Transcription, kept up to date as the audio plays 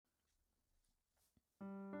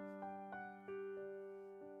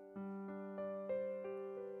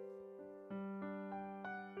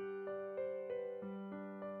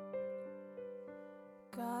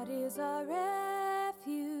is our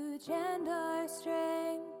refuge and our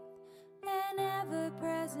strength, an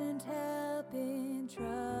ever-present help in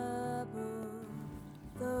trouble.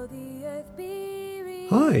 Though the earth be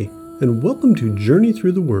Hi, and welcome to Journey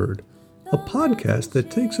Through the Word, a podcast that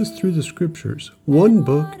takes us through the Scriptures, one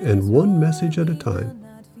book and one message at a time.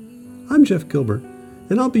 I'm Jeff Gilbert,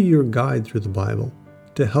 and I'll be your guide through the Bible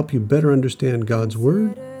to help you better understand God's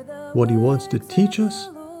Word, what He wants to teach us,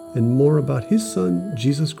 and more about His Son,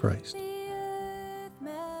 Jesus Christ.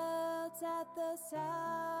 melts at the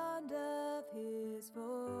sound of His voice.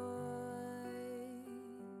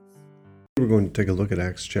 We're going to take a look at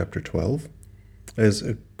Acts chapter 12. As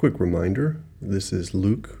a quick reminder, this is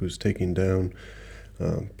Luke who's taking down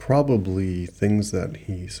probably things that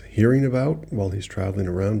he's hearing about while he's traveling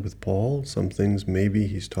around with Paul. Some things maybe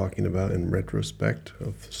he's talking about in retrospect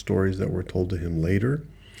of stories that were told to him later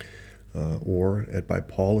or by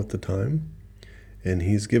Paul at the time. And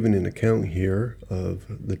he's given an account here of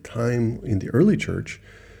the time in the early church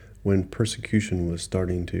when persecution was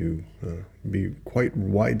starting to be quite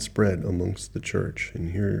widespread amongst the church.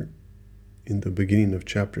 And here in the beginning of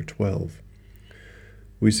chapter 12,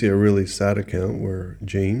 we see a really sad account where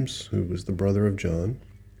James, who was the brother of John,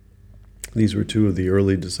 these were two of the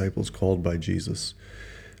early disciples called by Jesus,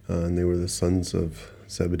 and they were the sons of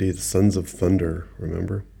Zebedee, the sons of thunder,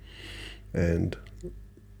 remember? And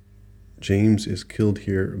James is killed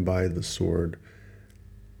here by the sword,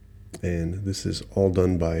 and this is all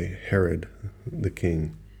done by Herod, the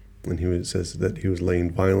king. And it says that he was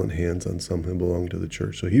laying violent hands on some who belonged to the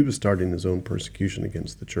church. So he was starting his own persecution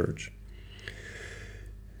against the church.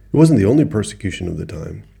 It wasn't the only persecution of the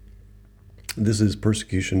time. This is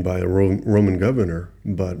persecution by a Roman governor,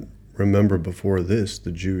 but remember before this,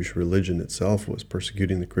 the Jewish religion itself was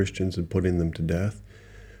persecuting the Christians and putting them to death.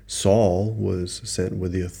 Saul was sent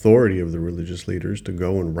with the authority of the religious leaders to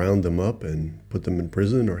go and round them up and put them in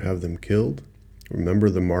prison or have them killed. Remember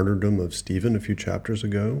the martyrdom of Stephen a few chapters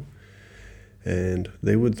ago? And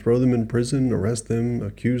they would throw them in prison, arrest them,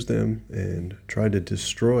 accuse them, and try to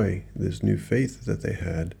destroy this new faith that they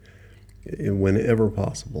had whenever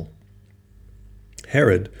possible.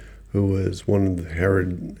 Herod, who was one of the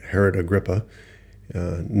Herod Agrippa,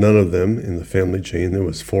 none of them in the family chain. There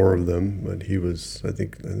was 4 of them, but he was, I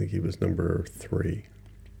think he was number 3.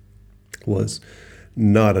 Was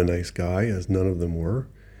not a nice guy, as none of them were.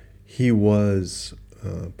 He was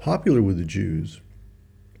popular with the Jews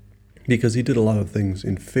because he did a lot of things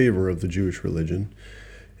in favor of the Jewish religion.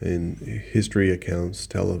 And history accounts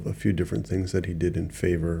tell of a few different things that he did in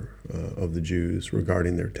favor of the Jews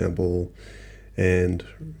regarding their temple and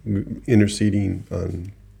interceding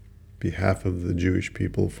on behalf of the Jewish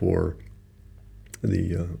people for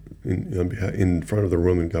the in front of the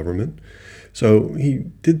Roman government. So he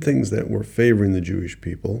did things that were favoring the Jewish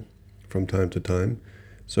people from time to time.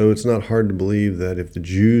 So it's not hard to believe that if the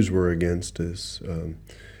Jews were against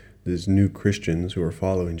these new Christians who are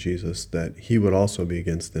following Jesus, that he would also be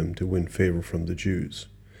against them to win favor from the Jews.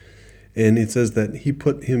 And it says that he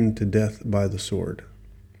put him to death by the sword.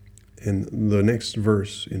 And the next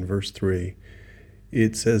verse, in verse 3,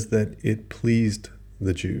 it says that it pleased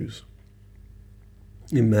the Jews.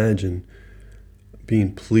 Imagine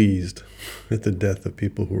being pleased at the death of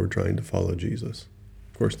people who were trying to follow Jesus.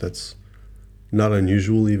 Of course, that's not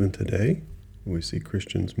unusual even today. We see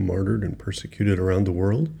Christians martyred and persecuted around the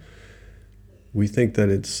world. We think that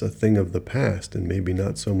it's a thing of the past and maybe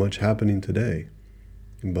not so much happening today.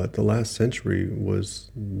 But the last century was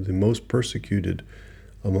the most persecuted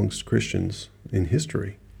amongst Christians in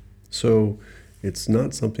history. So it's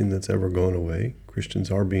not something that's ever gone away.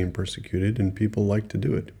 Christians are being persecuted, and people like to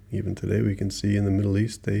do it. Even today we can see in the Middle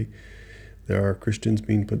East there are Christians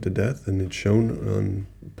being put to death, and it's shown on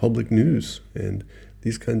public news. And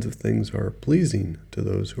these kinds of things are pleasing to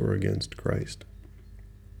those who are against Christ.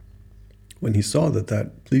 When he saw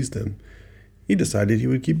that pleased him, he decided he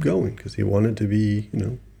would keep going because he wanted to be,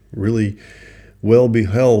 really well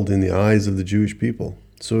beheld in the eyes of the Jewish people.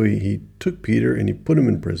 So he took Peter and he put him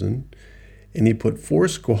in prison, and he put 4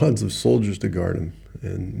 squads of soldiers to guard him,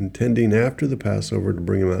 and intending after the Passover to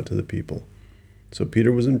bring him out to the people. So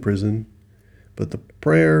Peter was in prison, but the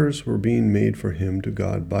prayers were being made for him to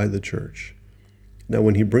God by the church. Now,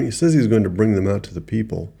 when he says he's going to bring them out to the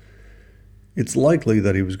people, it's likely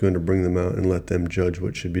that he was going to bring them out and let them judge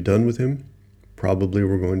what should be done with him. Probably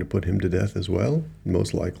we're going to put him to death as well,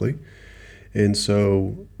 most likely. And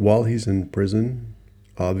so while he's in prison,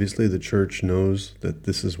 obviously the church knows that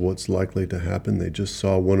this is what's likely to happen. They just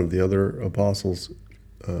saw one of the other apostles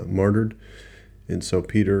martyred, and so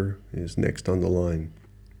Peter is next on the line.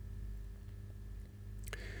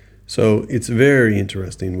 So it's very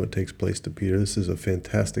interesting what takes place to Peter. This is a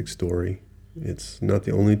fantastic story. It's not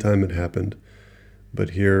the only time it happened,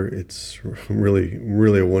 but here it's really,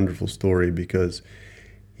 really a wonderful story because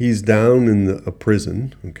he's down in a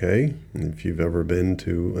prison, okay? And if you've ever been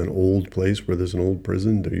to an old place where there's an old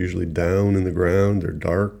prison, they're usually down in the ground, they're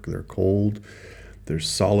dark, they're cold, there's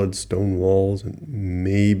solid stone walls, and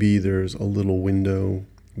maybe there's a little window,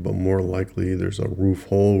 but more likely there's a roof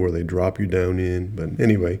hole where they drop you down in. But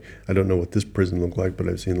anyway, I don't know what this prison looked like, but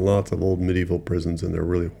I've seen lots of old medieval prisons, and they're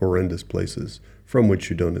really horrendous places from which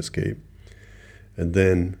you don't escape. And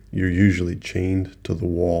then you're usually chained to the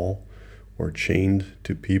wall or chained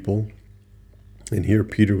to people. And here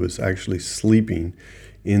Peter was actually sleeping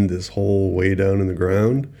in this hole way down in the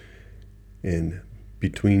ground and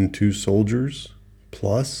between two soldiers.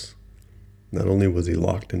 Plus, not only was he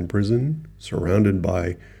locked in prison, surrounded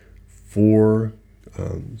by four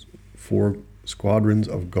squadrons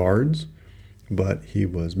of guards, but he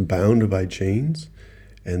was bound by chains,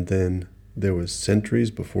 and then there was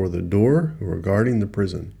sentries before the door who were guarding the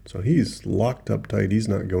prison. So he's locked up tight. He's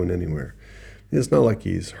not going anywhere. It's not like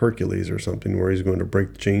he's Hercules or something where he's going to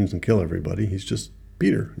break the chains and kill everybody. He's just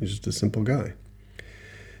Peter. He's just a simple guy.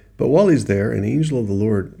 But while he's there, an angel of the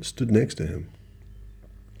Lord stood next to him.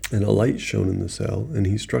 And a light shone in the cell, and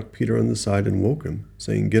he struck Peter on the side and woke him,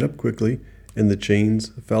 saying, "Get up quickly," and the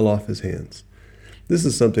chains fell off his hands. This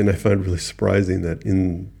is something I find really surprising, that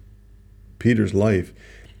in Peter's life,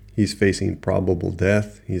 he's facing probable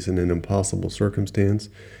death. He's in an impossible circumstance.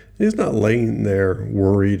 He's not laying there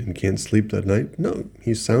worried and can't sleep that night. No,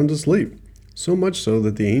 he's sound asleep. So much so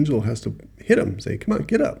that the angel has to hit him, say, "Come on,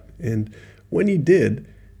 get up." And when he did,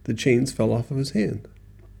 the chains fell off of his hand.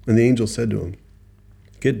 And the angel said to him,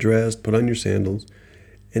 "Get dressed, put on your sandals."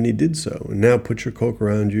 And he did so. "And now put your cloak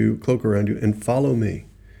around you, and follow me."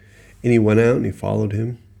 And he went out and he followed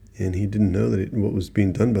him. And he didn't know what was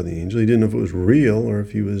being done by the angel. He didn't know if it was real or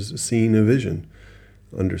if he was seeing a vision.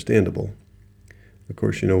 Understandable. Of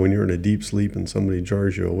course, when you're in a deep sleep and somebody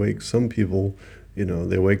jars you awake, some people,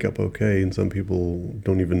 they wake up okay, and some people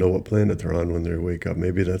don't even know what planet they're on when they wake up.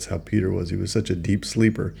 Maybe that's how Peter was. He was such a deep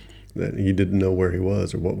sleeper that he didn't know where he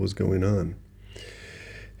was or what was going on.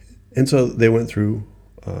 And so they went through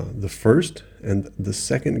the first and the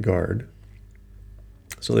second guard.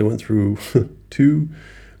 So they went through two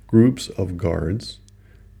groups of guards.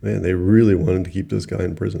 Man, they really wanted to keep this guy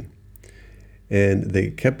in prison. And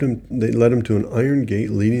they led him to an iron gate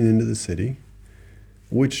leading into the city,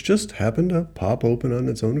 which just happened to pop open on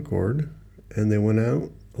its own accord. And they went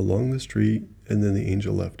out along the street, and then the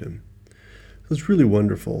angel left him. So it's really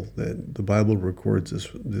wonderful that the Bible records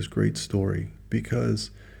this great story,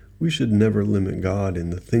 because we should never limit God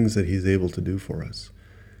in the things that he's able to do for us.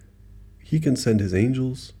 He can send his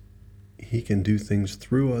angels. He can do things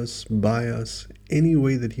through us, by us, any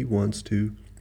way that he wants to.